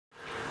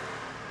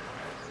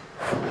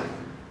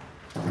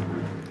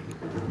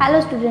Hello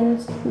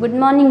students, good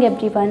morning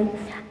everyone.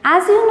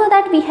 As you know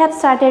that we have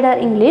started our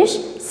English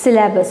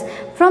syllabus.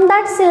 From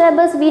that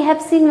syllabus we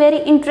have seen very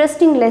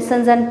interesting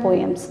lessons and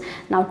poems.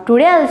 Now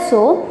today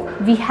also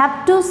we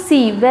have to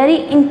see very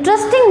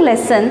interesting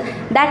lesson,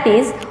 that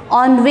is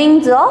On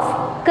Wings of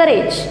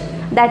Courage.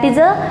 That is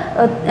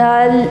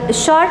a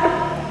short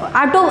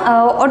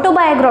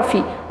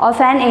autobiography of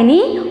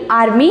any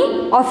army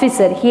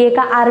officer. ही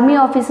एका army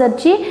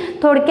ऑफिसरची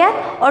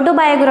थोडक्यात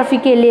autobiography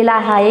केलेला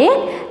हा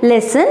एक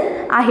lesson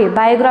आहे.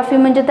 Biography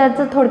म्हणजे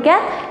त्याचं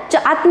थोडक्यात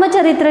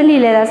आत्मचरित्र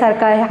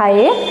लिहिलेल्यासारखा हा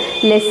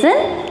एक लेसन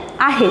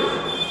आहे.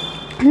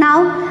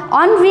 नाव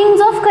on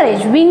wings of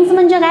courage. Wings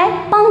म्हणजे काय?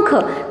 पंख.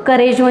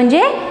 करेज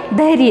म्हणजे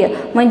धैर्य,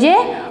 म्हणजे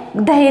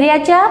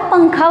धैर्याच्या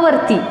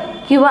पंखावरती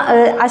किंवा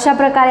अशा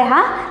प्रकारे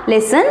हा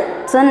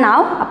लेसनचं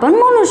नाव आपण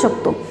म्हणू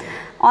शकतो.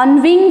 On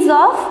wings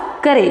of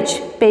courage,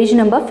 page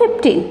number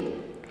 15.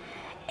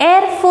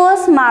 Air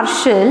force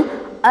marshal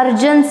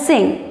Arjun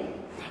Singh.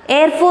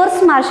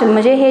 Air force marshal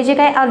म्हणजे हे जे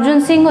काही अर्जुन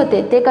सिंग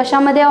होते ते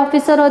कशामध्ये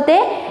ऑफिसर होते?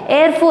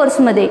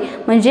 एअरफोर्समध्ये,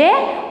 म्हणजे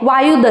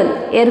वायुदल.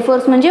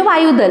 एअरफोर्स म्हणजे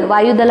वायुदल.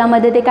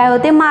 वायुदलामध्ये ते काय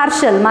होते?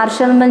 मार्शल.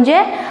 मार्शल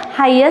म्हणजे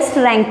हायेस्ट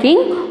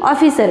रँकिंग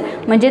ऑफिसर,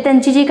 म्हणजे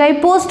त्यांची जी काही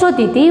पोस्ट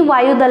होती ती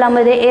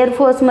वायुदलामध्ये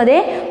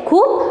एअरफोर्समध्ये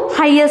खूप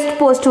हायेस्ट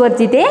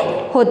पोस्टवरती ते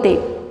होते.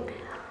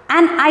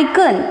 An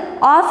icon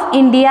of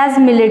India's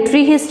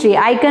military history.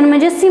 Icon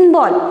म्हणजे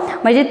सिम्बॉल,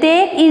 म्हणजे ते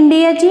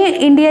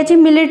इंडियाची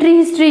मिलिटरी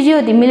हिस्ट्री जी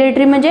होती.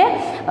 मिलिटरी म्हणजे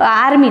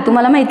आर्मी,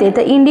 तुम्हाला माहिती आहे.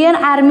 तर इंडियन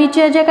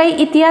आर्मीच्या ज्या काही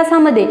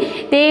इतिहासामध्ये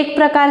ते एक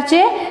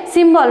प्रकारचे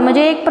सिम्बॉल,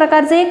 म्हणजे एक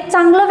प्रकारचे एक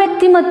चांगलं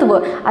व्यक्तिमत्व,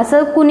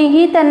 असं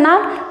कुणीही त्यांना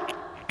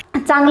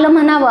चांगलं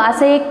म्हणावं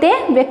असं एक ते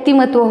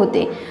व्यक्तिमत्व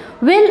होते.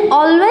 Will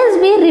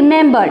always be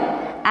remembered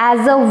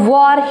as a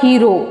war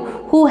hero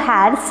who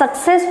had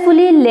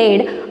successfully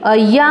led a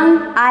young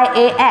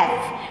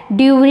IAF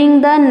during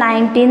the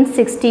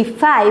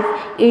 1965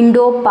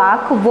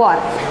 Indo-Pak War.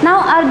 Now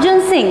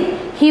Arjun Singh,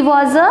 he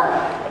was a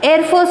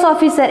Air Force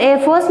officer,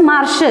 Air Force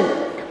Marshal,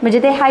 म्हणजे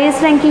ते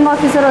highest ranking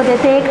officer होते.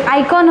 ते एक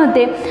icon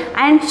होते.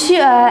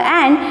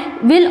 And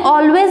will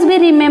always be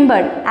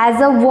remembered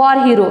as a war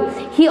hero.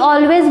 He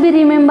always be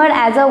remembered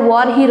as a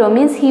war hero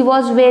means he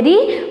was very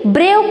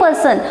brave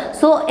person.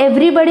 So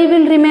everybody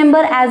will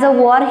remember as a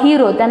war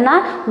hero. त्यांना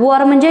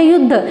war म्हणजे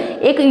युद्ध,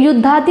 एक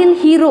युद्धातील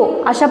hero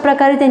अशा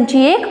प्रकारे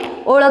त्यांची एक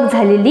ओळख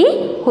झालेली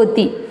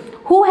होती.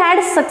 Who had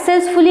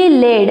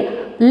successfully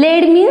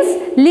laid means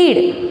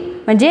lead,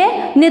 म्हणजे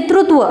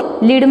नेतृत्व.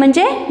 लीड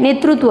म्हणजे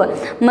नेतृत्व,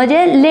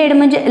 म्हणजे लेड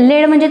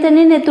म्हणजे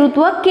त्यांनी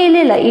नेतृत्व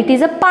केलेलं. It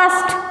is a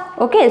past.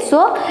 Okay,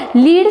 so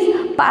lead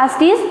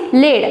past is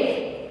laid.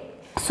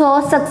 So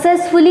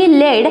successfully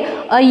laid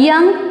a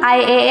young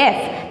IAF.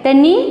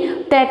 त्यांनी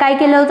ते काय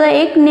केलं होतं?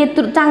 एक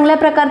चांगल्या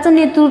प्रकारचं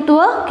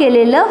नेतृत्व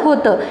केलेलं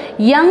होतं.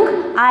 Young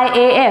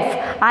IAF.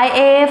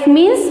 IAF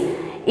means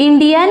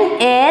Indian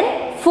air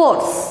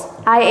force.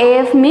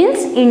 IAF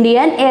means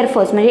Indian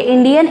air force, म्हणजे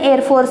इंडियन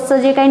एअरफोर्सचं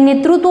जे काही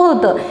नेतृत्व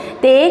होतं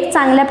ते एक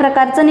चांगल्या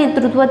प्रकारचं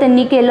नेतृत्व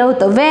त्यांनी केलं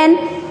होतं. Wien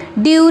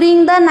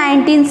during the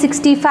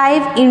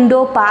 1965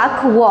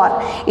 इंडो-पाक war.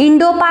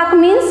 इंडो-पाक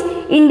means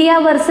India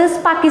versus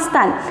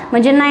Pakistan,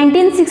 म्हणजे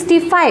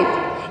 1965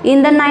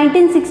 in the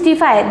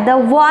 1965 the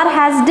war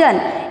has done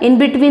in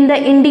between the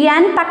India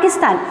and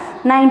Pakistan.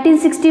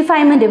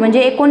 1965 मध्ये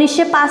म्हणजे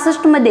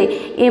 1965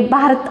 मध्ये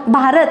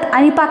भारत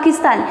आणि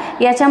पाकिस्तान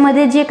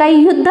याच्यामध्ये जे काही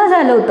युद्ध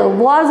झालं होतं,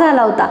 वॉर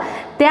झाला होता,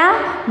 त्या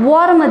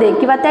वॉरमध्ये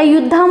किंवा त्या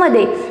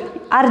युद्धामध्ये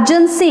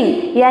अर्जुन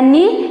सिंग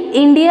यांनी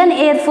इंडियन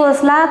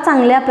एअरफोर्सला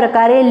चांगल्या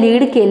प्रकारे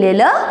लीड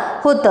केलेलं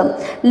होतं.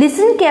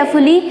 लिसन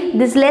carefully,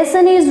 this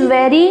lesson is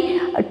very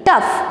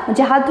tough.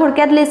 म्हणजे हा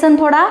थोडक्यात लेसन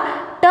थोडा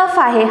टफ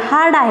आहे,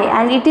 हार्ड आहे.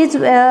 And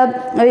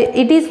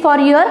it is for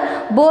your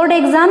board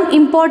exam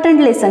important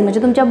lesson,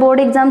 म्हणजे तुमच्या बोर्ड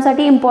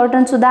एक्झामसाठी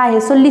इम्पॉर्टंट सुद्धा आहे.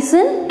 So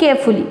listen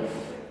carefully.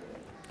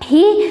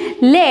 He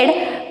laid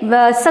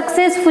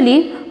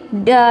successfully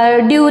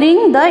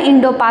during the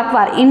इंडो-पाक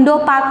war.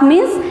 इंडो-पाक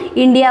means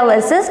India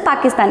versus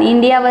Pakistan.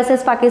 India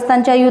versus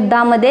पाकिस्तानच्या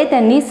युद्धामध्ये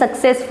त्यांनी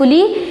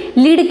सक्सेसफुली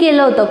लीड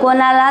केलं होतं.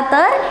 कोणाला?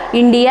 तर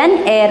Indian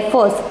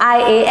air force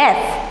IAF.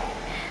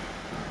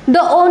 The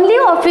only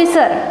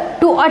officer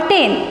to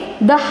attain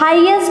the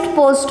highest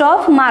post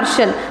of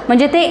marshal.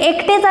 म्हणजे ते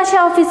एकटेच असे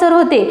ऑफिसर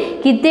होते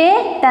की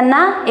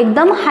त्यांना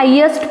एकदम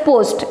हायेस्ट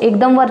पोस्ट,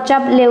 एकदम वरच्या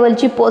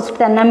लेवलची पोस्ट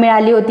त्यांना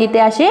मिळाली होती. ते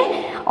असे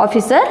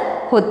ऑफिसर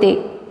होते.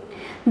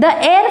 The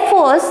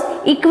air force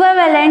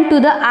equivalent to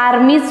the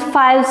armies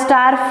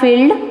 five-star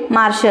field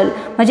marshal.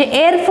 म्हणजे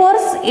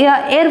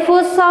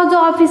एअरफोर्सचा जो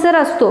ऑफिसर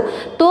असतो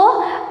तो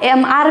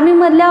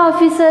आर्मीमधल्या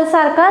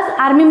ऑफिसरसारखाच,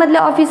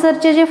 आर्मीमधल्या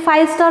ऑफिसरचे जे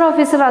 5-स्टार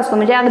ऑफिसर असतो,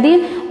 म्हणजे अगदी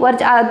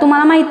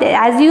तुम्हाला माहिती आहे,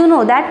 as you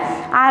know that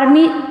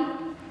army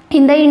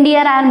in the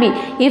Indian army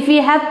if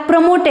you have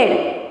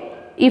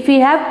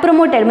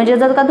promoted म्हणजे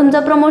जर का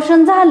तुमचं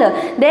प्रमोशन झालं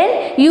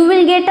then you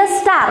will get a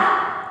star.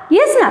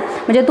 Yes ना,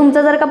 म्हणजे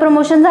तुमचं जर का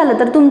प्रमोशन झालं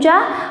तर तुमच्या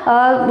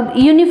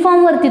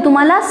युनिफॉर्मवरती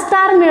तुम्हाला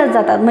स्टार मिळत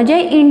जातात. म्हणजे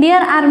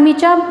इंडियन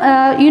आर्मीच्या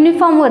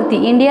युनिफॉर्मवरती,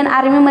 इंडियन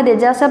आर्मीमध्ये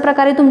जशा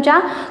प्रकारे तुमच्या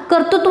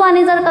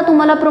कर्तृत्वाने जर का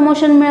तुम्हाला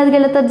प्रमोशन मिळत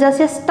गेलं तर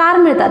जसे स्टार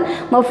मिळतात.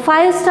 मग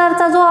 5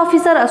 स्टारचा जो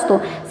ऑफिसर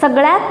असतो,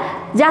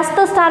 सगळ्यात जास्त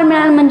स्टार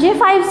मिळाल म्हणजे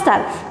 5 स्टार,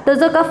 तर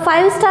जो का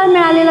 5 स्टार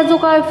मिळालेला जो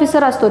का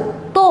ऑफिसर असतो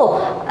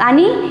तो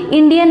आणि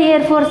इंडियन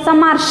एअरफोर्सचा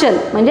मार्शल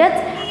म्हणजेच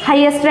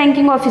हायेस्ट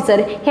रँकिंग ऑफिसर,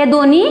 हे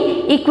दोन्ही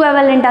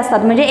इक्विव्हॅलंट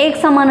असतात, म्हणजे एक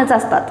समानच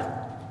असतात.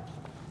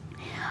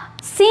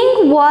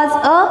 Singh was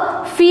a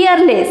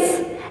fearless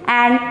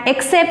and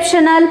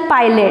exceptional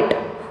pilot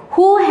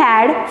who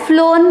had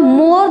flown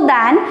more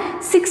than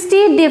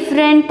 60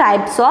 different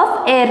types of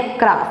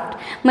aircraft.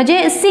 म्हणजे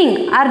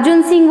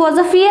Arjun Singh was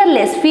a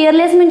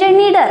fearless म्हणजे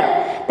नीडर,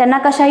 त्यांना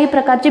कशाही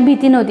प्रकारची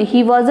भीती नव्हती.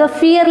 He was a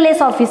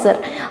fearless officer.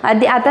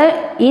 आता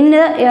in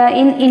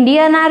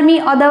Indian army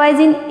otherwise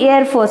in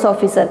air force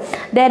officer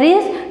there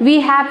is we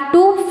have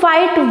to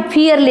fight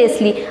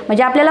फिअरलेसली.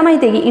 म्हणजे आपल्याला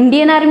माहिती आहे की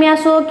इंडियन आर्मी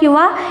असो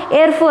किंवा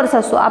एअरफोर्स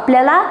असो,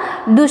 आपल्याला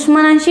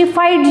दुश्मनांशी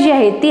फाईट जी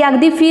आहे ती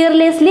अगदी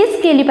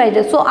फिअरलेसलीच केली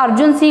पाहिजे. So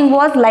Arjun Singh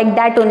was like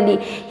that only.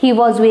 He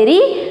was very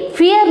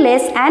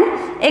fearless and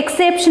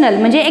exceptional,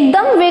 म्हणजे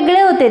एकदम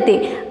वेगळे होते ते,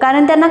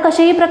 कारण त्यांना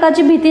कशाही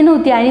प्रकारची भीती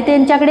नव्हती आणि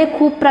त्यांच्याकडे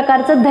खूप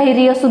प्रकारचं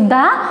धैर्य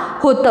सुद्धा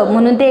होतं,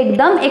 म्हणून ते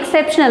एकदम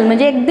एक्सेप्शनल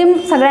म्हणजे एकदम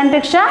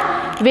सगळ्यांपेक्षा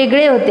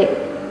वेगळे होते.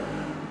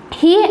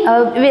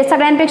 ही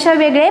सगळ्यांपेक्षा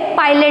वेगळे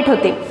पायलट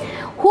होते.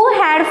 who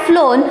had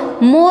flown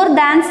more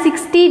than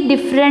 60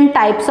 different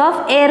types of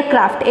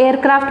aircraft.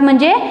 Aircraft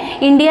म्हणजे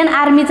इंडियन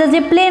आर्मीचं जे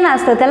प्लेन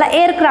असतं त्याला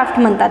एअरक्राफ्ट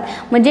म्हणतात.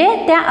 म्हणजे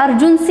त्या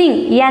अर्जुन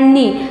सिंग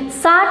यांनी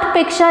 60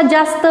 पेक्षा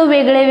जास्त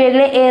वेगळे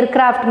वेगळे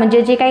एअरक्राफ्ट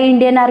म्हणजे जे काही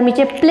इंडियन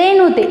आर्मीचे प्लेन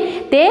होते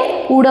ते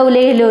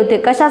उडवले गेले होते.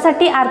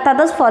 कशासाठी?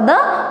 अर्थातच फॉर द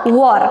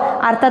वॉर,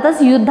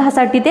 अर्थातच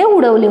युद्धासाठी ते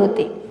उडवले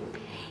होते.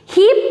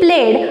 He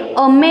played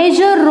a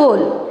major role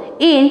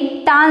in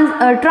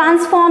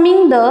transforming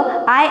the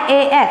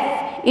IAF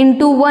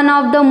into one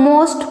of the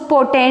most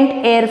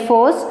potent air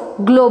force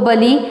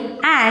globally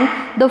and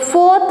the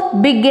 4th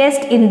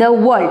biggest in the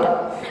world.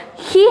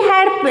 He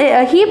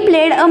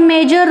played a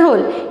major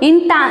role in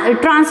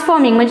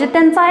transforming म्हणजे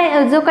त्यांचा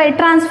जो काही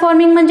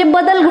transforming म्हणजे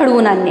बदल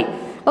घडवून आणणे.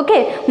 Okay,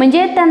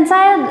 म्हणजे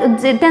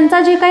त्यांचा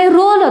जे काही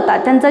रोल होता,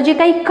 त्यांचं जे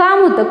काही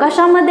काम होतं,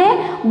 कशामध्ये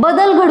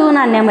बदल घडवून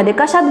आणण्यामध्ये.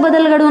 कशात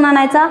बदल घडवून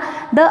आणायचा?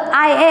 The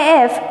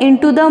IAF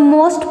into the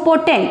most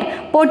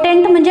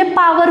potent म्हणजे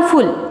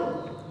पॉवरफुल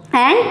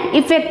अँड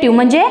इफेक्टिव्ह.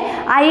 म्हणजे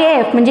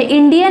IAF म्हणजे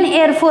Indian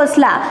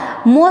एअरफोर्सला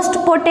most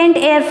potent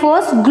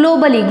air force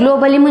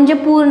globally म्हणजे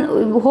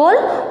होल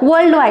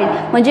वर्ल्ड वाईड,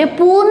 म्हणजे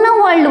पूर्ण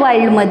वर्ल्ड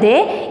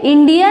वाईडमध्ये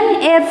इंडियन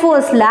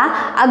एअरफोर्सला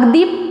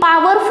अगदी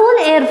पॉवरफुल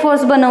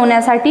एअरफोर्स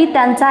बनवण्यासाठी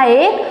त्यांचा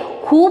एक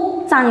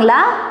खूप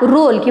चांगला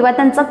रोल किंवा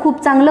त्यांचं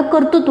खूप चांगलं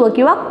कर्तृत्व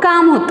किंवा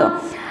काम होतं.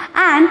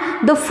 And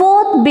the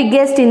 4th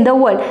biggest in the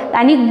world,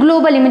 आणि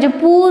ग्लोबली म्हणजे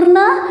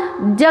पूर्ण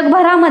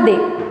जगभरामध्ये,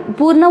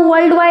 पूर्ण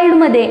वर्ल्ड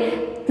वाईडमध्ये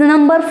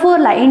नंबर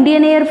 4ला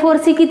इंडियन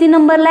एअरफोर्स ही किती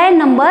नंबरला आहे?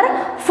 नंबर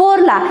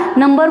 4ला.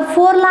 नंबर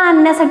 4ला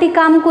आणण्यासाठी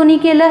काम कोणी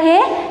केलं? हे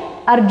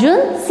अर्जुन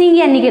सिंग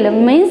यांनी केलं.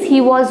 Means he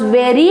was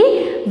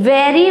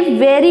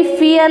very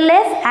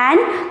fearless and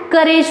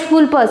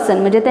करेजफुल person.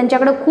 म्हणजे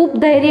त्यांच्याकडे खूप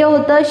धैर्य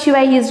होतं,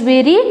 शिवाय he is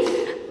very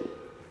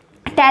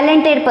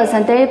talented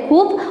person, ते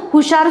खूप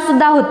हुशार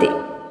सुद्धा होते.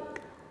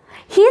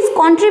 His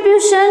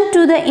contribution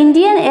to the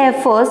Indian Air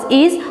Force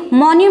is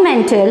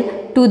monumental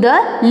to the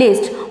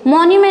list.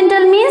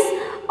 Monumental means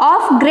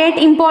of great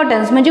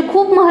importance, म्हणजे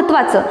खूप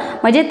महत्त्वाचं.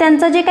 म्हणजे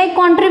त्यांचं जे काही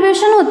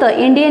कॉन्ट्रीब्युशन होतं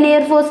इंडियन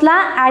एअरफोर्सला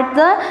ॲट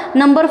द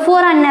नंबर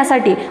 4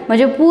 आणण्यासाठी,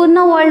 म्हणजे पूर्ण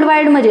वर्ल्ड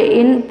वाईड म्हणजे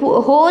in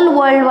whole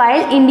world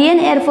wide Indian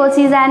air force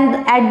is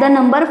at the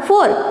number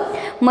 4.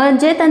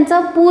 म्हणजे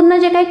त्यांचं पूर्ण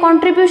जे काही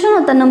कॉन्ट्रीब्युशन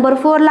होतं नंबर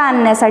 4ला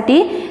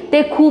आणण्यासाठी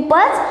ते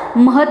खूपच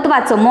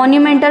महत्त्वाचं.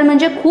 मॉन्युमेंटल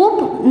म्हणजे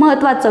खूप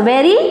महत्त्वाचं,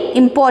 व्हेरी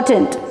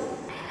इम्पॉर्टंट.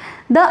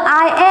 द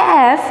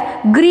IAF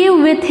ग्रीव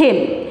विथ हिम.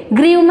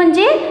 ग्रीव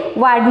म्हणजे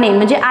वाढणे,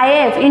 म्हणजे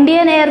IAF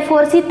इंडियन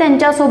एअरफोर्स ही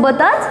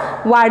त्यांच्यासोबतच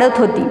वाढत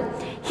होती.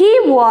 He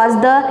was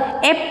the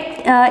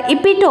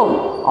epitome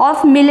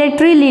of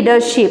military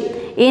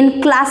leadership in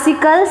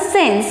classical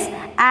sense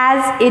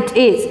as it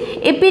is.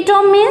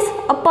 Epitome means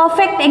a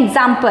perfect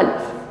example.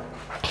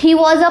 He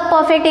was a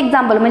perfect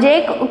example म्हणजे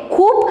एक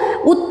खूप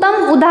उत्तम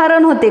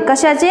उदाहरण होते.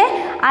 कशाचे?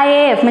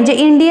 IAF म्हणजे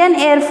इंडियन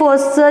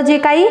एअरफोर्सचं जे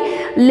काही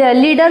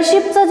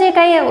लिडरशिपचं जे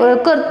काही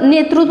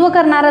नेतृत्व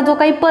करणारा जो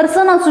काही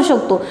पर्सन असू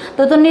शकतो,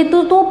 तर तो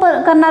नेतृत्व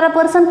करणारा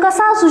पर्सन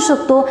कसा असू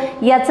शकतो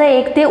याचं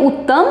एक ते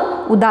उत्तम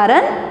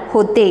उदाहरण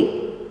होते.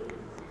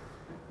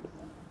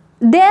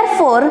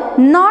 Therefore,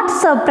 not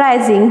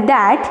surprising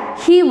that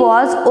he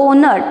was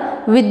honored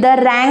with the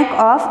rank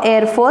of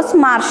Air Force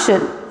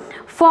Marshal.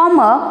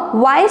 Former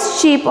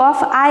Vice Chief of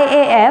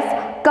IAF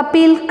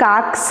Kapil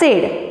Kak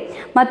said.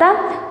 आता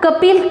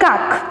Kapil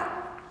Kak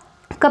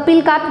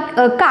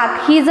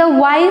he is a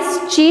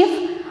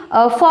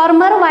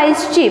former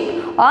Vice Chief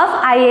of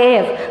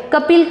IAF.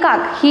 Kapil Kak,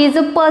 he is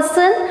a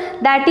person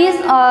that is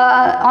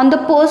on the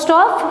post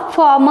of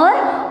former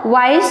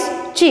Vice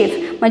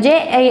chief म्हणजे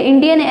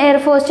Indian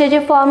एअरफोर्सचे जे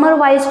farmer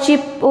vice chief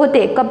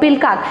होते कपिल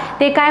काक,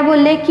 ते काय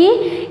बोलले की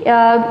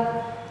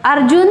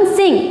अर्जुन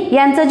सिंग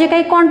यांचं जे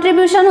काही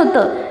कॉन्ट्रीब्युशन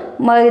होतं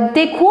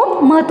ते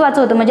खूप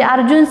महत्त्वाचं होतं. म्हणजे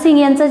अर्जुन सिंग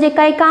यांचं जे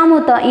काही काम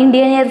होतं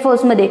इंडियन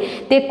एअरफोर्समध्ये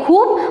ते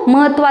खूप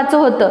महत्त्वाचं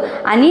होतं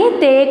आणि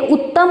ते एक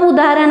उत्तम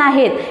उदाहरण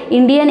आहेत.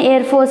 इंडियन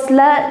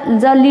एअरफोर्सला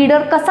जर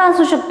लीडर कसा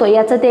असू शकतो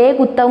याचं ते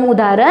एक उत्तम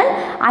उदाहरण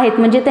आहेत.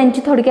 म्हणजे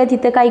त्यांची थोडक्यात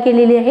इथं काय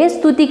केलेली आहे,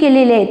 स्तुती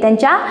केलेली आहे.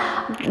 त्यांच्या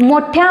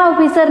मोठ्या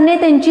ऑफिसरने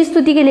त्यांची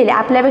स्तुती केलेली आहे.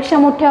 आपल्यापेक्षा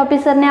मोठ्या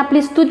ऑफिसरने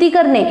आपली स्तुती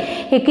करणे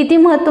हे किती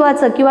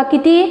महत्त्वाचं किंवा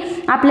किती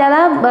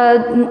आपल्याला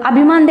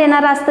अभिमान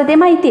देणारं असतं ते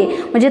माहिती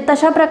आहे. म्हणजे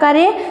तशा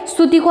प्रकारे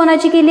स्तुती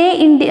कोणाची केली,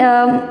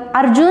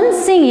 अर्जुन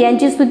सिंग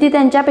यांची स्तुती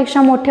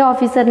त्यांच्यापेक्षा मोठ्या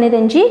ऑफिसरने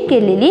त्यांची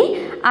केलेली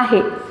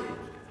आहे.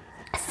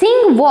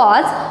 Singh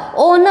was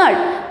honoured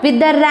with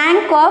the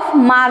rank of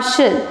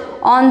marshal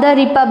on the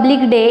Republic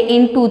day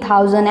in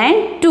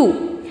 2002.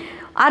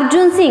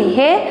 Arjun Singh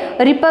हे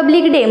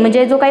रिपब्लिक डे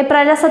म्हणजे जो काही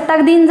प्रजासत्ताक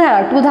दिन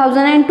झाला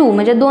 2002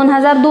 म्हणजे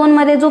 2002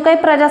 मध्ये जो काही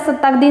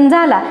प्रजासत्ताक दिन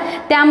झाला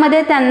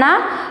त्यामध्ये त्यांना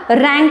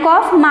रँक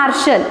ऑफ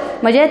मार्शल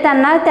म्हणजे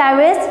त्यांना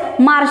त्यावेळेस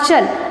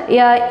मार्शल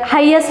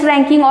हायेस्ट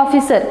रँकिंग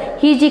ऑफिसर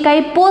ही जी काही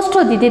पोस्ट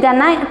होती ती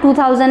त्यांना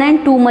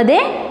 2002 मध्ये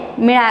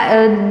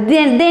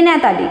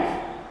देण्यात आली.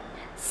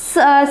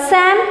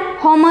 Sam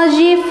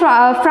होमरजी,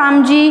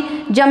 Framji,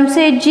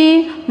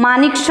 Jamshedji,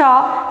 मानिकशॉ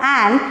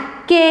and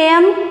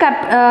K.M.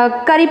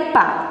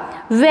 Karippa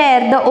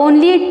were the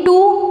only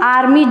two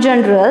army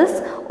generals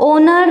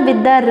honored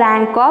with the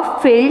rank of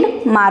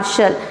Field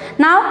Marshal.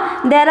 Now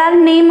there are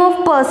name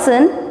of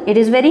person, it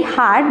is very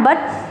hard, but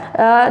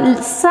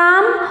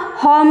Sam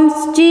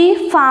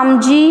Homsji,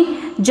 Farmji,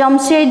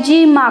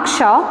 Jamshedji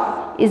Makshaw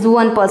is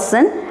one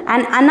person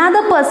and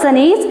another person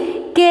is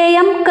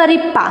K.M.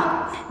 Karippa.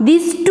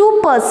 These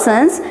two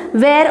persons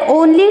were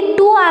only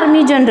two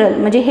army general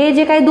म्हणजे हे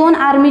जे काही दोन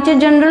आर्मीचे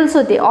generals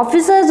होते,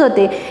 officers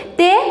होते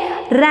ते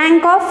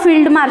rank of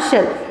field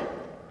marshal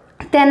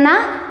त्यांना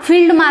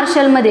field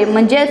मार्शलमध्ये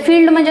म्हणजे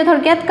फील्ड म्हणजे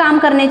थोडक्यात काम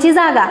करण्याची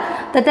जागा,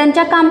 तर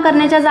त्यांच्या काम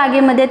करण्याच्या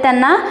जागेमध्ये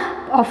त्यांना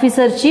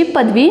ऑफिसरची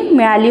पदवी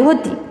मिळाली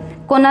होती.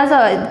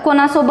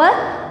 कोणासोबत,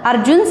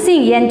 अर्जुन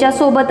सिंग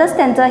यांच्यासोबतच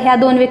त्यांचं ह्या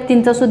दोन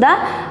व्यक्तींचं सुद्धा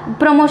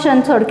प्रमोशन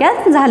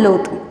थोडक्यात झालं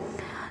होतं.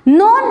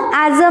 Known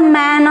as a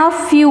man of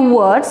few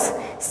words,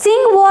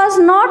 Singh was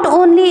not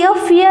only a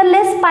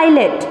fearless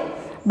pilot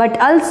but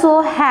also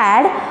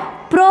had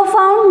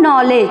profound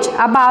knowledge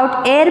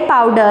about air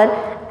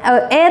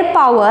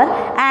power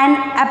and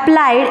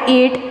applied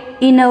it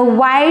in a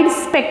wide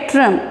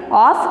spectrum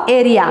of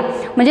area.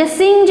 म्हणजे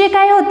सिंग जे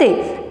काय होते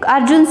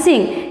Arjun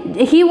Singh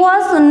he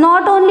was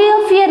not only a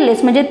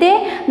fearless म्हणजे ते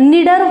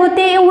निडर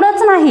होते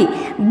एवढंच नाही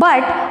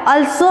but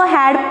also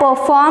had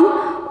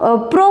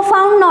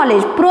profound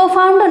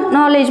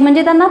knowledge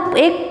म्हणजे त्यांना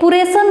एक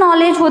पुरेसं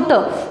नॉलेज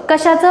होतं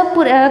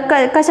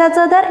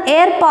कशाचं तर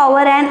air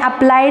power and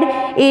applied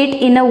it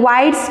in a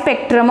wide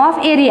spectrum of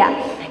area.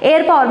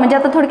 Air power म्हणजे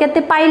आता थोडक्यात ते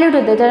पायलट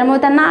होते त्याच्यामुळे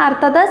त्यांना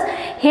अर्थातच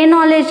हे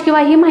नॉलेज किंवा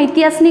ही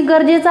माहिती असणे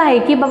गरजेचं आहे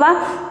की बाबा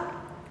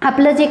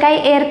आपलं जे काही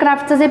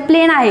एअरक्राफ्टचं जे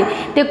प्लेन आहे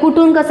ते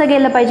कुठून कसं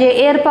गेलं पाहिजे,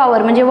 एअर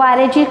पॉवर म्हणजे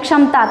वाऱ्याची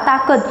क्षमता,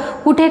 ताकद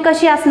कुठे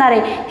कशी असणार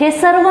आहे हे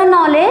सर्व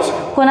नॉलेज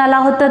कोणाला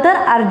होतं तर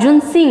अर्जुन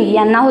सिंग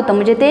यांना होतं.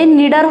 म्हणजे ते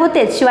निडर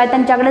होतेच शिवाय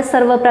त्यांच्याकडे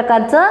सर्व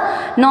प्रकारचं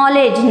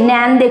नॉलेज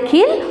ज्ञान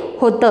देखील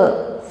होतं.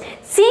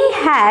 Singh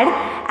had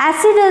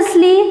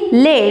ॲसिडसली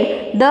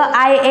laid the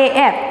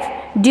IAF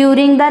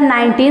during the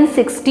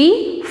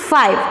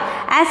 1965.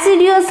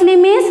 Assiduously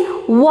means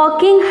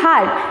working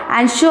hard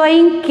and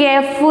showing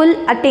careful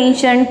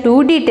attention to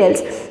details.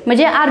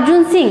 म्हणजे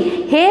अर्जुन सिंग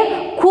हे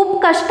खूप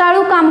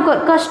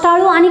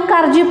कष्टाळू आणि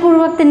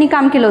काळजीपूर्वक त्यांनी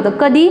काम केलं होतं.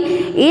 कधी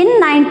इन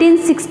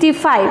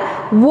 1965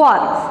 वॉर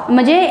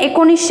म्हणजे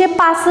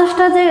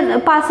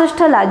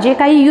 1965ला जे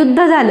काही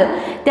युद्ध झालं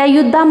त्या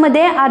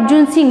युद्धामध्ये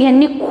अर्जुन सिंग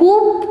यांनी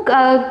खूप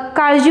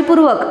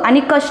काळजीपूर्वक आणि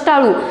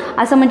कष्टाळू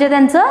असं म्हणजे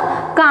त्यांचं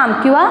काम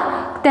किंवा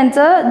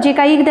त्यांचं जे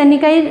काही त्यांनी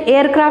काही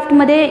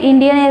एअरक्राफ्टमध्ये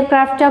इंडियन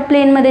एअरक्राफ्टच्या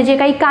प्लेनमध्ये जे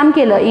काही काम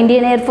केलं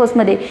इंडियन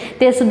एअरफोर्समध्ये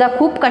ते सुद्धा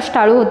खूप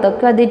कष्टाळू होतं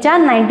कधीच्या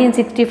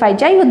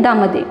 1965च्या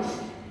युद्धामध्ये.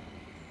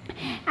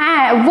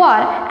 War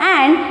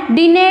and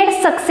डिनेड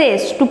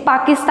success to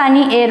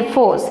Pakistani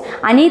air force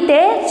आणि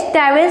ते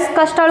त्यावेळेस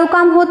कष्टाळू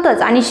काम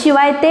होतंच आणि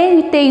शिवाय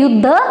ते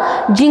युद्ध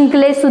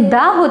जिंकले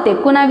सुद्धा होते.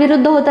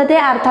 कुणाविरुद्ध होतं ते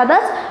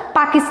अर्थातच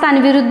पाकिस्तान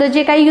विरुद्ध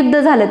जे काही युद्ध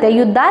झालं त्या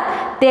युद्धात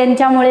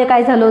त्यांच्यामुळे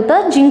काय झालं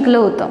होतं जिंकलं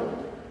होतं.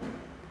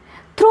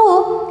 Through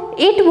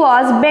it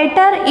was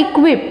better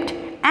equipped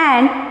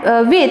and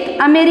with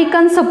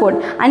American support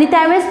आणि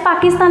त्यावेळेस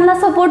पाकिस्तानला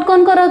सपोर्ट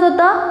कोण करत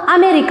होतं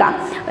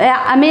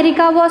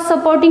America was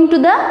supporting to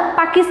the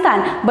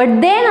Pakistan but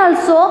then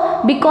also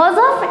because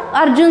of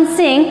Arjun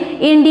Singh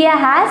India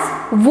has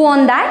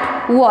von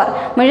that war.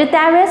 म्हणजे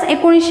त्यावेळेस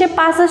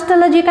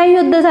 1965ला जे काही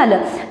युद्ध झालं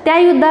त्या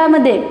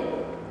युद्धामध्ये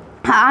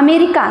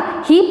अमेरिका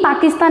ही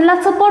पाकिस्तानला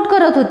सपोर्ट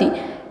करत होती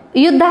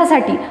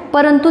युद्धासाठी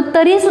परंतु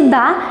तरी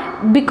सुद्धा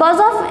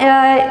because of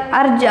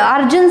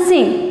Arjun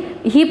Singh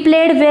he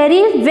played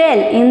very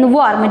well in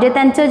war म्हणजे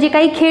त्यांचं जी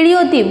काही खेळी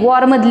होती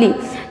वॉरमधली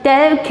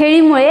त्या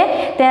खेळीमुळे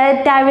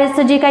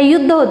त्यावेळेसचं जे काही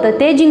युद्ध होतं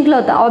ते जिंकलं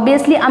होतं.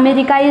 Obviously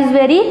America is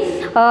very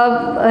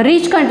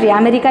rich country.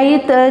 America ही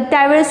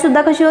त्यावेळेस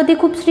सुद्धा कशी होती,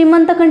 खूप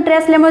श्रीमंत कंट्री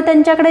असल्यामुळे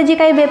त्यांच्याकडे जे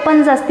काही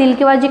वेपन्स असतील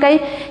किंवा जे काही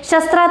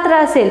शस्त्रास्त्र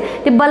असेल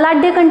ते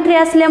बलाढ्य कंट्री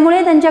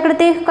असल्यामुळे त्यांच्याकडे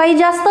ते काही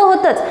जास्त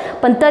होतंच,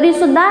 पण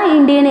तरीसुद्धा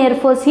इंडियन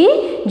एअरफोर्स ही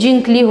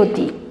जिंकली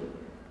होती.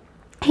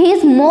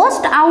 His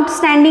most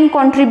outstanding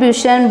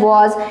contribution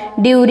was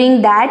during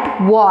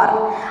that war.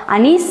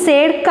 आणि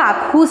said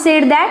काक, who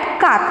said that?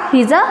 काक,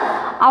 he is a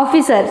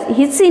officer,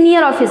 he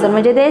senior officer,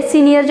 म्हणजे ते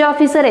सिनियर जे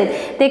ऑफिसर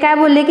आहेत ते काय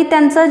बोलले की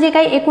त्यांचं जे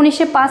काही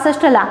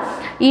 1965ला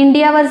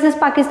इंडिया वर्सेस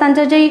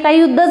पाकिस्तानचं जे काही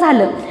युद्ध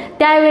झालं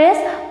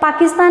त्यावेळेस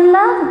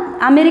पाकिस्तानला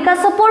अमेरिका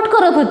सपोर्ट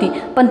करत होती,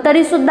 पण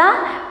तरीसुद्धा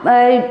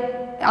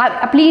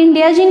आपली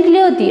इंडिया जिंकली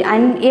होती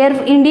आणि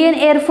इंडियन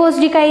एअरफोर्स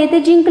जी काही आहे ते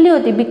जिंकली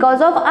होती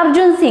बिकॉज ऑफ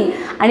अर्जुन सिंग.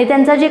 आणि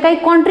त्यांचं जे काही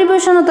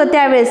कॉन्ट्रीब्युशन होतं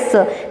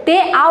त्यावेळेसचं ते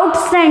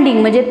आउटस्टँडिंग,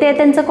 म्हणजे ते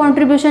त्यांचं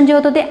कॉन्ट्रीब्युशन जे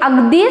होतं ते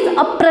अगदीच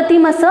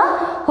अप्रतिम असं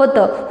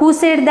होतं. Who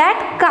said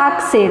that? काक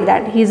sed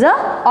that. He is a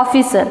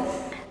officer.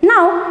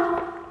 Now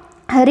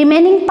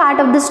remaining part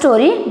of the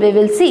story we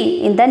will see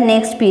in the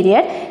next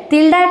period.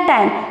 Till that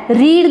time,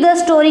 read the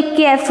story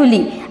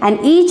carefully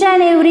and each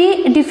and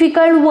every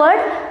difficult word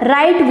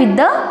write with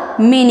the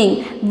meaning.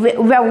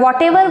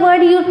 Whatever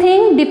word you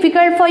think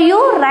difficult for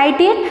you,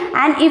 write it,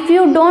 and if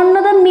you don't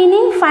know the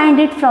meaning, find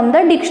it from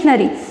the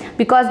dictionary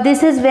because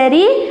this is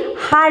very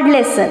hard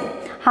lesson.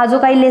 हा जो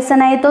काही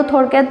lesson आहे तो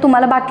थोडक्यात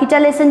तुम्हाला बाकीच्या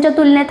लेसनच्या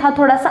तुलनेत हा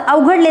थोडासा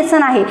अवघड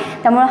लेसन आहे,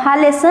 त्यामुळे हा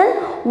लेसन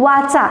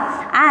वाचा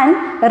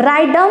and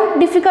write down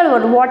difficult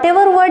word. What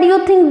ever word you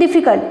think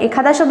difficult,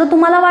 एखादा शब्द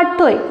तुम्हाला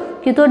वाटतोय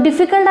की तो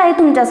डिफिकल्ट आहे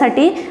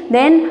तुमच्यासाठी,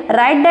 then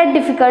right that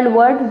difficult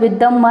word with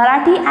the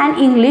Marathi and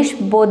English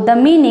both the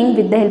meaning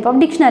with the help of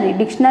dictionary.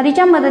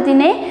 डिक्शनरीच्या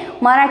मदतीने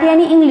मराठी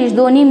आणि इंग्लिश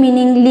दोन्ही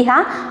मीनिंग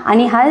लिहा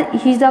आणि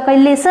ही जो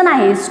काही लेसन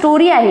आहे,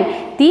 स्टोरी आहे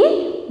ती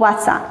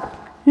वाचा.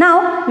 Now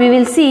we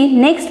will see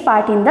next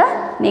part in the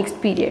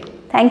next period.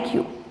 Thank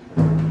you.